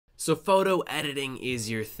So photo editing is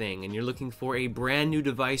your thing and you're looking for a brand new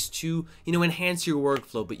device to, enhance your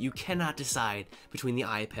workflow, but you cannot decide between the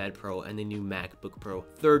iPad Pro and the new MacBook Pro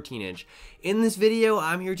 13-inch. In this video,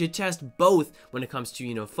 I'm here to test both when it comes to,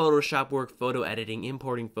 Photoshop work, photo editing,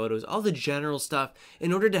 importing photos, all the general stuff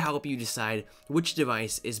in order to help you decide which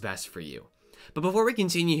device is best for you. But before we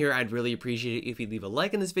continue here, I'd really appreciate it if you leave a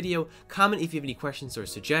like on this video, comment if you have any questions or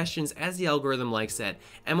suggestions, as the algorithm likes that,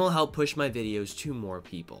 and will help push my videos to more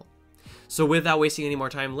people. So without wasting any more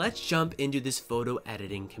time, let's jump into this photo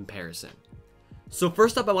editing comparison. So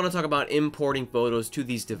first up, I want to talk about importing photos to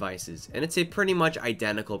these devices, and it's a pretty much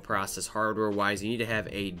identical process hardware-wise. You need to have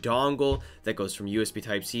a dongle that goes from USB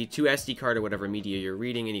Type-C to SD card or whatever media you're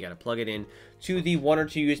reading, and you got to plug it in to the 1 or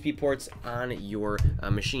 2 USB ports on your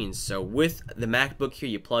machines. So with the MacBook here,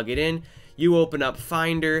 you plug it in, you open up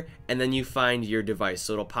Finder, and then you find your device.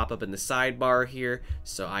 So it'll pop up in the sidebar here.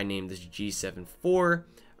 So I named this G7 IV.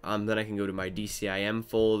 Then I can go to my DCIM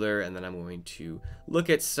folder, and then I'm going to look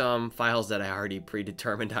at some files that I already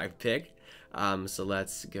predetermined I've picked. So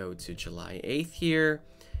let's go to July 8th here,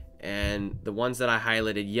 and the ones that I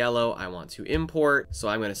highlighted yellow I want to import. So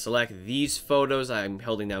I'm going to select these photos. I'm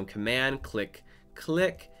holding down Command, click.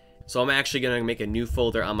 So I'm actually going to make a new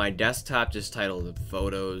folder on my desktop, just titled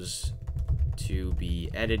Photos to be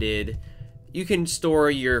Edited. You can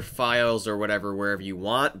store your files or whatever wherever you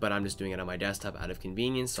want, but I'm just doing it on my desktop out of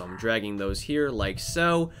convenience, so I'm dragging those here like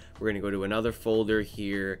so. We're going to go to another folder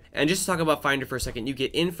here, and just to talk about Finder for a second, you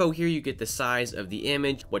get info here, you get the size of the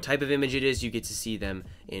image, what type of image it is, you get to see them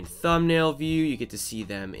in thumbnail view, you get to see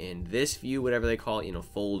them in this view, whatever they call it,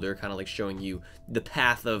 folder, kind of like showing you the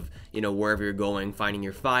path of, wherever you're going, finding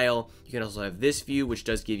your file. You can also have this view, which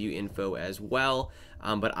does give you info as well.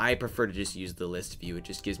 But I prefer to just use the list view. It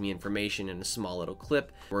just gives me information in a small little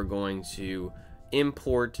clip. We're going to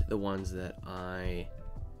import the ones that I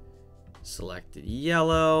selected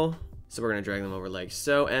yellow. So we're going to drag them over like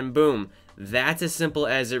so, and boom. That's as simple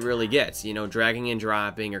as it really gets. Dragging and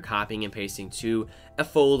dropping or copying and pasting to a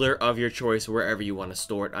folder of your choice wherever you want to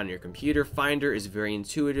store it on your computer. Finder is very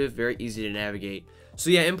intuitive, very easy to navigate. So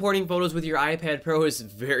yeah, importing photos with your iPad Pro is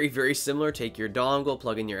very, very similar. Take your dongle,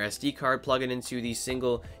 plug in your SD card, plug it into the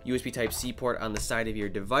single USB Type-C port on the side of your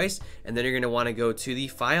device, and then you're going to want to go to the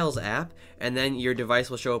Files app, and then your device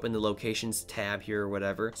will show up in the Locations tab here or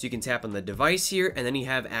whatever. So you can tap on the device here, and then you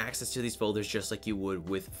have access to these folders just like you would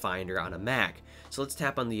with Finder on a Mac. So let's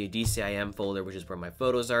tap on the DCIM folder, which is where my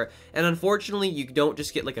photos are. And unfortunately, you don't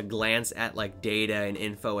just get like a glance at like data and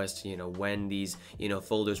info as to, when these,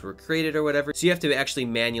 folders were created or whatever. So you have to actually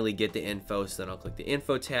manually get the info. So then I'll click the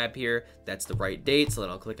info tab here. That's the right date. So then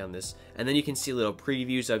I'll click on this, and then you can see little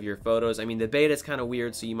previews of your photos. I mean, the beta is kind of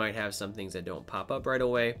weird, so you might have some things that don't pop up right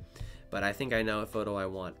away, but I think I know what photo I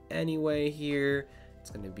want anyway here. It's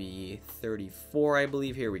going to be 34, I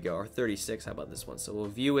believe. Here we go, or 36. How about this one? So we'll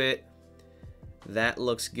view it. That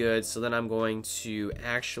looks good. So then I'm going to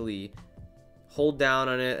actually hold down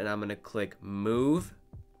on it, and I'm going to click move.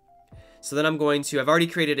 So then I've already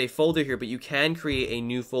created a folder here, but you can create a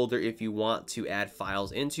new folder if you want to add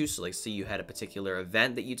files into. So like, say you had a particular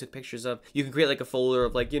event that you took pictures of, you can create like a folder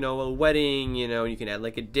of like, a wedding, and you can add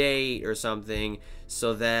like a date or something.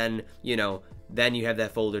 So then, then you have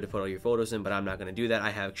that folder to put all your photos in, but I'm not going to do that. I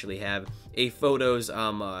actually have a photos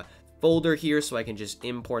folder here, so I can just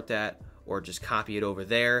import that or just copy it over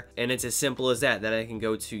there, and it's as simple as that. Then I can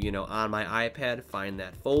go to, on my iPad, find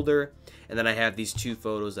that folder, and then I have these 2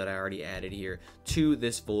 photos that I already added here to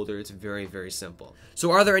this folder. It's very, very simple.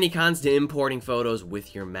 So are there any cons to importing photos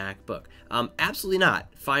with your MacBook? Absolutely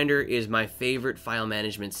not. Finder is my favorite file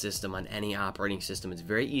management system on any operating system. It's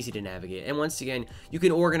very easy to navigate, and once again, you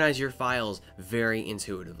can organize your files very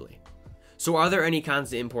intuitively. So are there any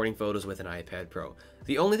cons to importing photos with an iPad Pro?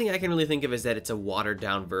 The only thing I can really think of is that it's a watered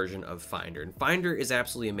down version of Finder. And Finder is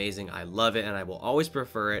absolutely amazing. I love it, and I will always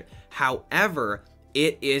prefer it. However,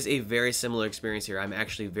 it is a very similar experience here. I'm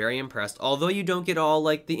actually very impressed. Although you don't get all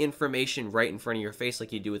like the information right in front of your face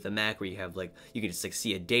like you do with the Mac, where you have like, you can just like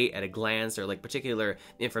see a date at a glance, or like particular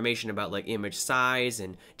information about like image size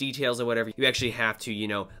and details or whatever. You actually have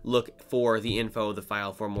to, look for the info of the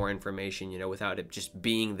file for more information, without it just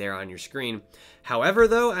being there on your screen. However,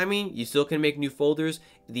 though, I mean, you still can make new folders.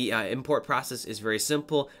 The import process is very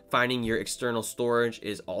simple. Finding your external storage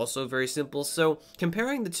is also very simple. So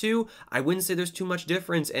comparing the two, I wouldn't say there's too much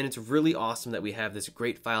difference, and it's really awesome that we have this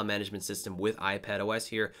great file management system with iPadOS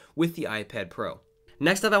here with the iPad Pro.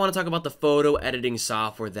 Next up, I want to talk about the photo editing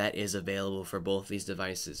software that is available for both these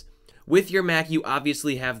devices. With your Mac, you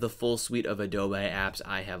obviously have the full suite of Adobe apps.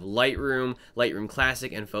 I have Lightroom, Lightroom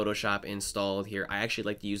Classic, and Photoshop installed here. I actually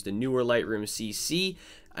like to use the newer Lightroom CC.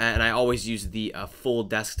 and I always use the full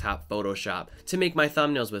desktop Photoshop to make my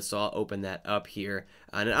thumbnails with, so I'll open that up here.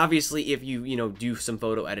 And obviously, if you do some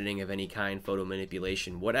photo editing of any kind, photo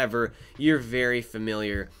manipulation, whatever, you're very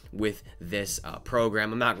familiar with this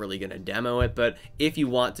program. I'm not really going to demo it, but if you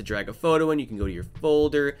want to drag a photo in, you can go to your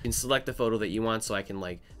folder, you can select the photo that you want, so I can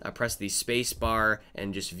press the space bar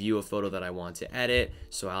and just view a photo that I want to edit.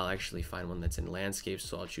 So I'll actually find one that's in landscape,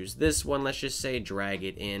 so I'll choose this one, let's just say, drag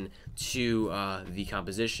it in to the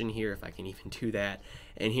composition here, if I can even do that.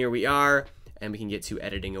 And here we are, and we can get to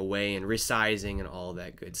editing away and resizing and all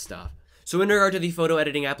that good stuff. So in regard to the photo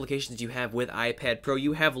editing applications you have with iPad Pro,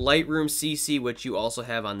 you have Lightroom CC, which you also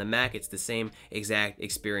have on the Mac. It's the same exact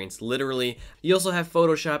experience, literally. You also have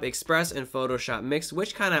Photoshop Express and Photoshop Mix,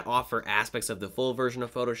 which kind of offer aspects of the full version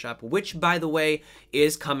of Photoshop, which, by the way,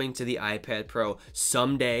 is coming to the iPad Pro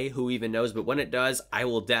someday. Who even knows? But when it does, I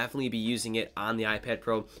will definitely be using it on the iPad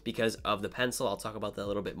Pro because of the pencil. I'll talk about that a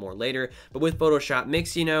little bit more later. But with Photoshop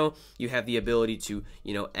Mix, you have the ability to,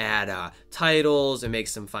 add titles and make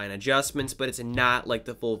some fine adjustments, but it's not like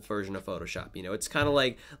the full version of Photoshop. It's kind of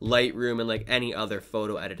like Lightroom and like any other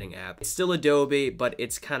photo editing app. It's still Adobe, but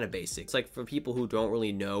it's kind of basic. It's like for people who don't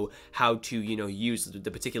really know how to, use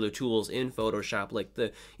the particular tools in Photoshop, like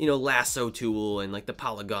the, lasso tool and like the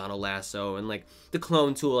polygonal lasso and like the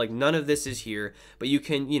clone tool. Like none of this is here, but you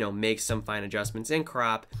can, make some fine adjustments and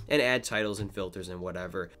crop and add titles and filters and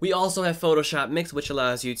whatever. We also have Photoshop Mix, which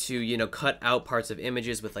allows you to, cut out parts of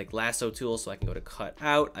images with like lasso tools. So I can go to cut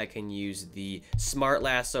out. I can use the smart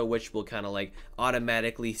lasso, which will kind of like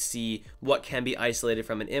automatically see what can be isolated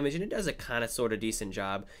from an image, and it does a kind of sort of decent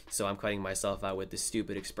job. So I'm cutting myself out with this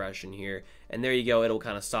stupid expression here, and there you go. It'll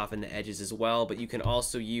kind of soften the edges as well. But you can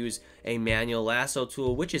also use a manual lasso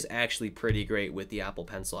tool, which is actually pretty great with the Apple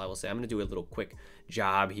Pencil, I will say. I'm going to do a little quick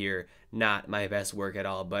job here. Not my best work at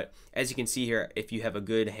all, but as you can see here, if you have a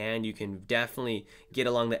good hand, you can definitely get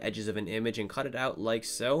along the edges of an image and cut it out like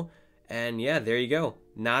so. And yeah, there you go.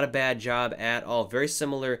 Not a bad job at all. Very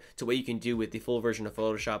similar to what you can do with the full version of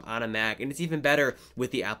Photoshop on a Mac, and it's even better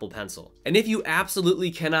with the Apple Pencil. And if you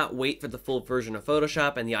absolutely cannot wait for the full version of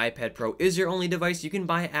Photoshop and the iPad Pro is your only device, you can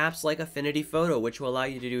buy apps like Affinity Photo, which will allow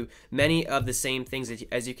you to do many of the same things.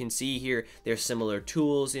 As you can see here, there's similar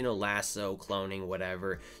tools, lasso, cloning,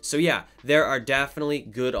 whatever. So yeah, there are definitely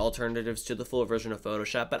good alternatives to the full version of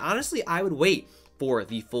Photoshop, but honestly, I would wait for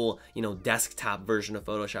the full, desktop version of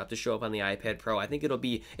Photoshop to show up on the iPad Pro. I think it'll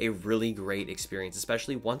be a really great experience,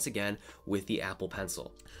 especially once again with the Apple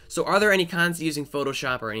Pencil. So are there any cons to using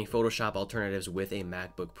Photoshop or any Photoshop alternatives with a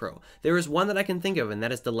MacBook Pro? There is one that I can think of, and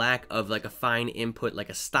that is the lack of like a fine input, like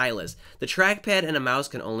a stylus. The trackpad and a mouse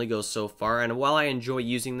can only go so far, and while I enjoy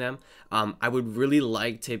using them, I would really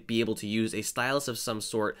like to be able to use a stylus of some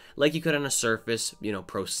sort, like you could on a Surface,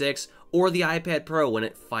 Pro 6, or the iPad Pro when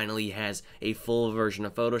it finally has a full version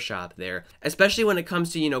of Photoshop there. Especially when it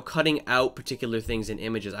comes to, cutting out particular things in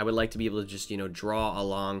images. I would like to be able to just, draw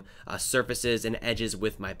along surfaces and edges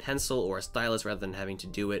with my pencil or a stylus rather than having to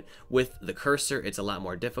do it with the cursor. It's a lot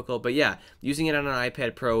more difficult. But yeah, using it on an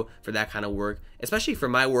iPad Pro for that kind of work, especially for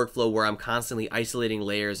my workflow where I'm constantly isolating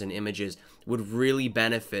layers and images, would really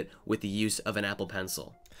benefit with the use of an Apple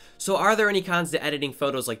Pencil. So are there any cons to editing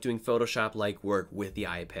photos like doing Photoshop-like work with the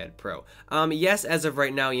iPad Pro? Yes, as of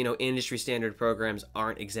right now, industry standard programs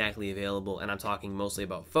aren't exactly available, and I'm talking mostly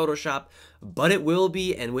about Photoshop, but it will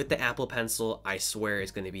be, and with the Apple Pencil, I swear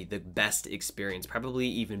it's going to be the best experience, probably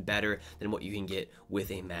even better than what you can get with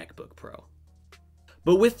a MacBook Pro.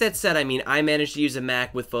 But with that said, I manage to use a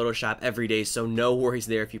Mac with Photoshop every day, so no worries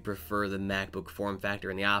there if you prefer the MacBook form factor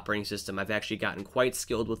and the operating system. I've actually gotten quite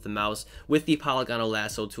skilled with the mouse, with the polygonal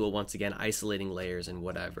lasso tool, once again, isolating layers and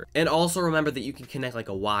whatever. And also remember that you can connect like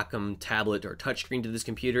a Wacom tablet or touchscreen to this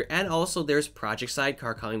computer, and also there's Project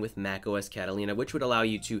Sidecar coming with macOS Catalina, which would allow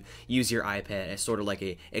you to use your iPad as sort of like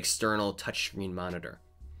a external touchscreen monitor.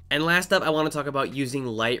 And last up, I want to talk about using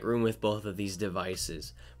Lightroom with both of these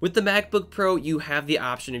devices. With the MacBook Pro, you have the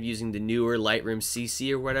option of using the newer Lightroom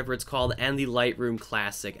CC or whatever it's called, and the Lightroom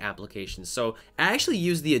Classic application. So I actually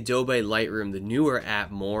use the Adobe Lightroom, the newer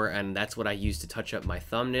app, more, and that's what I use to touch up my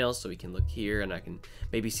thumbnails. So we can look here and I can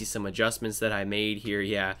maybe see some adjustments that I made here.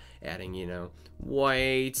 Yeah, adding,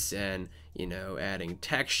 whites and, adding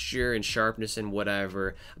texture and sharpness and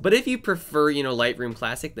whatever. But if you prefer, Lightroom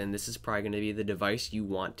Classic, then this is probably going to be the device you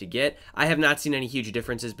want to get. I have not seen any huge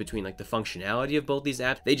differences between like the functionality of both these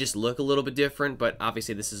apps. They just look a little bit different, but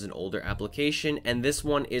obviously this is an older application, and this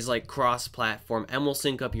one is like cross-platform and will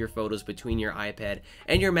sync up your photos between your iPad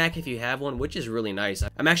and your Mac if you have one, which is really nice.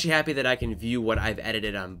 I'm actually happy that I can view what I've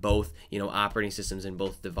edited on both, operating systems and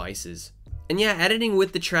both devices. And yeah, editing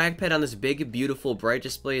with the trackpad on this big, beautiful, bright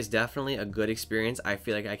display is definitely a good experience. I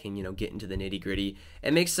feel like I can, get into the nitty-gritty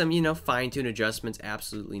and make some, fine-tune adjustments,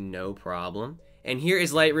 absolutely no problem. And here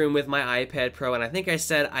is Lightroom with my iPad Pro, and I think I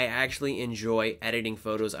said I actually enjoy editing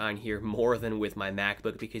photos on here more than with my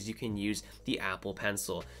MacBook because you can use the Apple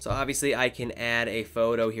Pencil. So obviously I can add a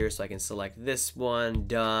photo here, so I can select this one,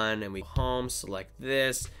 done, and we home, select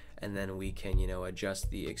this, and then we can,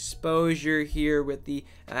 adjust the exposure here with the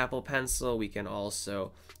Apple Pencil. We can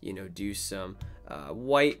also, do some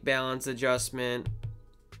white balance adjustment.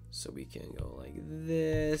 So we can go like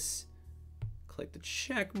this. Click the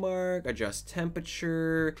check mark, adjust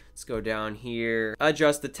temperature. Let's go down here,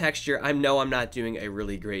 adjust the texture. I know I'm not doing a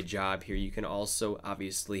really great job here. You can also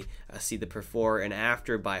obviously see the before and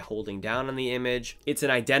after by holding down on the image. It's an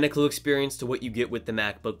identical experience to what you get with the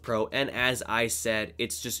MacBook Pro, and as I said,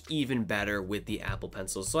 it's just even better with the Apple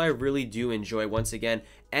Pencil. So I really do enjoy, once again,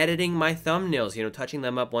 editing my thumbnails, touching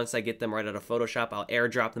them up once I get them right out of Photoshop. I'll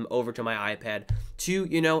airdrop them over to my iPad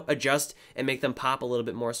to, adjust and make them pop a little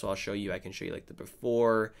bit more. So I'll show you, I can show you like the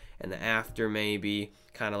before and the after, maybe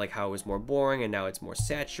kind of like how it was more boring and now it's more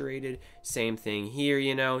saturated. Same thing here,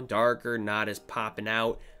 darker, not as popping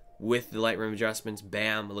out. With the Lightroom adjustments,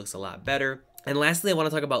 bam, it looks a lot better. And lastly, I want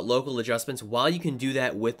to talk about local adjustments. While you can do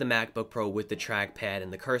that with the MacBook Pro, with the trackpad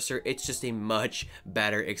and the cursor, it's just a much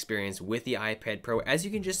better experience with the iPad Pro, as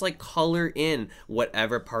you can just like color in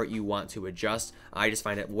whatever part you want to adjust. I just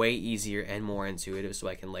find it way easier and more intuitive, so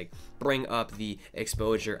I can like bring up the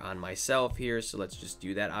exposure on myself here. So let's just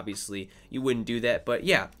do that. Obviously, you wouldn't do that, but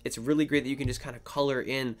yeah, it's really great that you can just kind of color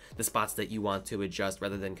in the spots that you want to adjust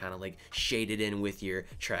rather than kind of like shade it in with your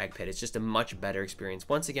trackpad. It's just a much better experience,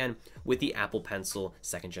 once again, with the Apple Pencil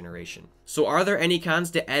 2nd generation. So are there any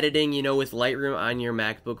cons to editing, with Lightroom on your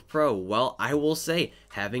MacBook Pro? Well, I will say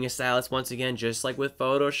having a stylus, once again, just like with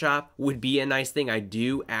Photoshop, would be a nice thing. I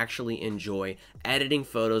do actually enjoy editing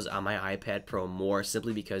photos on my iPad Pro more,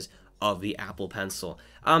 simply because of the Apple Pencil.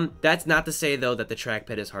 That's not to say though that the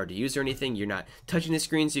trackpad is hard to use or anything. You're not touching the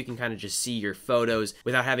screen, so you can kind of just see your photos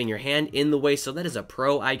without having your hand in the way. So that is a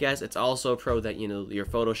pro, I guess. It's also a pro that, your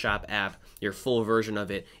Photoshop app, your full version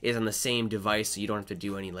of it, is on the same device, so you don't have to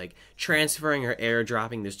do any like transferring or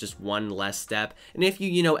airdropping. There's just one less step. And if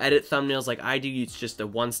you, edit thumbnails like I do, it's just a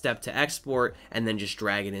one step to export and then just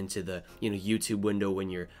drag it into the, YouTube window when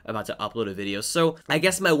you're about to upload a video. So I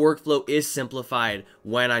guess my workflow is simplified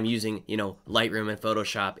when I'm using, Lightroom and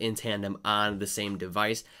Photoshop in tandem on the same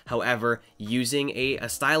device. However, using a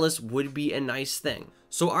stylus would be a nice thing.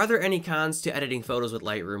 So are there any cons to editing photos with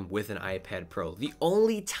Lightroom with an iPad Pro? The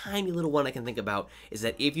only tiny little one I can think about is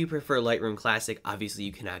that if you prefer Lightroom Classic, obviously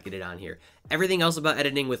you cannot get it on here. Everything else about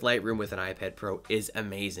editing with Lightroom with an iPad Pro is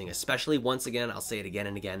amazing, especially, once again, I'll say it again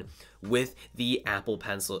and again, with the Apple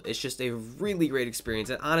Pencil. It's just a really great experience.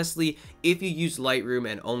 And honestly, if you use Lightroom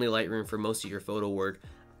and only Lightroom for most of your photo work,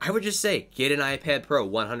 I would just say, get an iPad Pro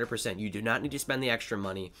 100%. You do not need to spend the extra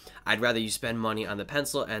money. I'd rather you spend money on the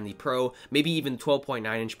Pencil and the Pro, maybe even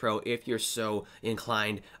 12.9-inch Pro if you're so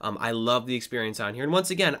inclined. I love the experience on here. And once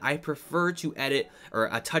again, I prefer to edit or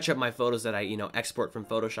touch up my photos that I, export from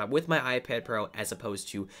Photoshop with my iPad Pro as opposed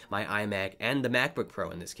to my iMac and the MacBook Pro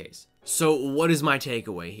in this case. So what is my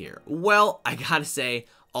takeaway here? Well, I gotta say,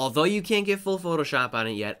 although you can't get full Photoshop on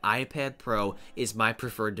it yet, iPad Pro is my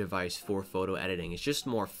preferred device for photo editing. It's just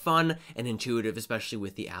more fun and intuitive, especially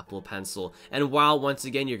with the Apple Pencil. And while, once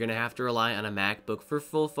again, you're going to have to rely on a MacBook for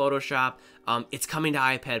full Photoshop, it's coming to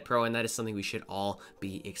iPad Pro, and that is something we should all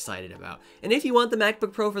be excited about. And if you want the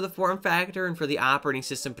MacBook Pro for the form factor and for the operating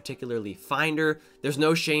system, particularly Finder, there's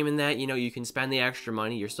no shame in that. You can spend the extra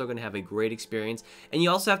money. You're still going to have a great experience. And you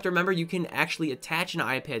also have to remember you can actually attach an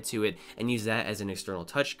iPad to it and use that as an external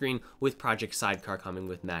touchscreen with Project Sidecar coming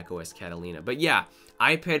with macOS Catalina. But yeah,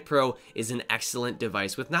 iPad Pro is an excellent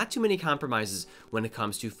device with not too many compromises when it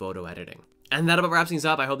comes to photo editing. And that about wraps things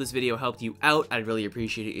up. I hope this video helped you out. I'd really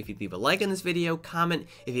appreciate it if you'd leave a like on this video, comment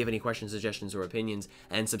if you have any questions, suggestions, or opinions,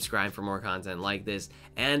 and subscribe for more content like this.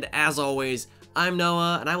 And as always, I'm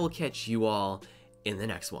Noah, and I will catch you all in the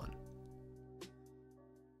next one.